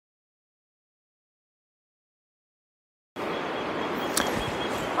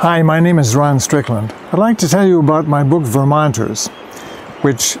Hi, my name is Ron Strickland. I'd like to tell you about my book, Vermonters,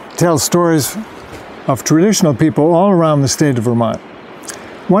 which tells stories of traditional people all around the state of Vermont.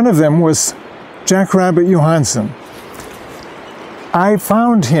 One of them was Jackrabbit Johansson. I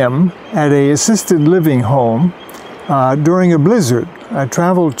found him at an assisted living home during a blizzard. I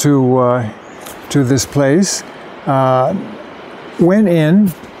traveled to this place, went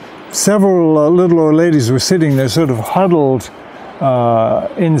in. Several little old ladies were sitting there sort of huddled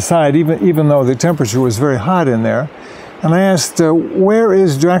inside, even though the temperature was very hot in there. And I asked, where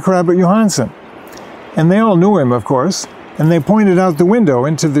is Jackrabbit Johansson? And they all knew him, of course, and they pointed out the window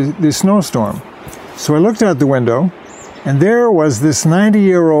into the snowstorm. So I looked out the window, and there was this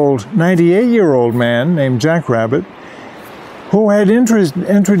 98-year-old man named Jackrabbit, who had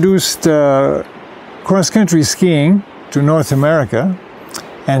introduced cross-country skiing to North America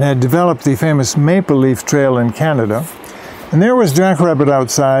and had developed the famous Maple Leaf Trail in Canada. And there was Jackrabbit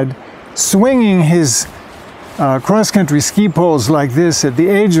outside, swinging his cross-country ski poles like this at the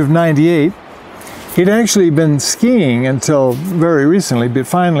age of 98. He'd actually been skiing until very recently, but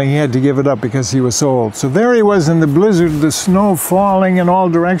finally he had to give it up because he was so old. So there he was in the blizzard, the snow falling in all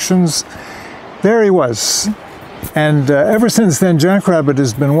directions. There he was. And ever since then, Jackrabbit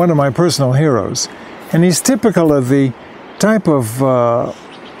has been one of my personal heroes. And he's typical of the type of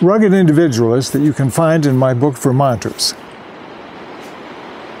rugged individualist that you can find in my book, Vermonters.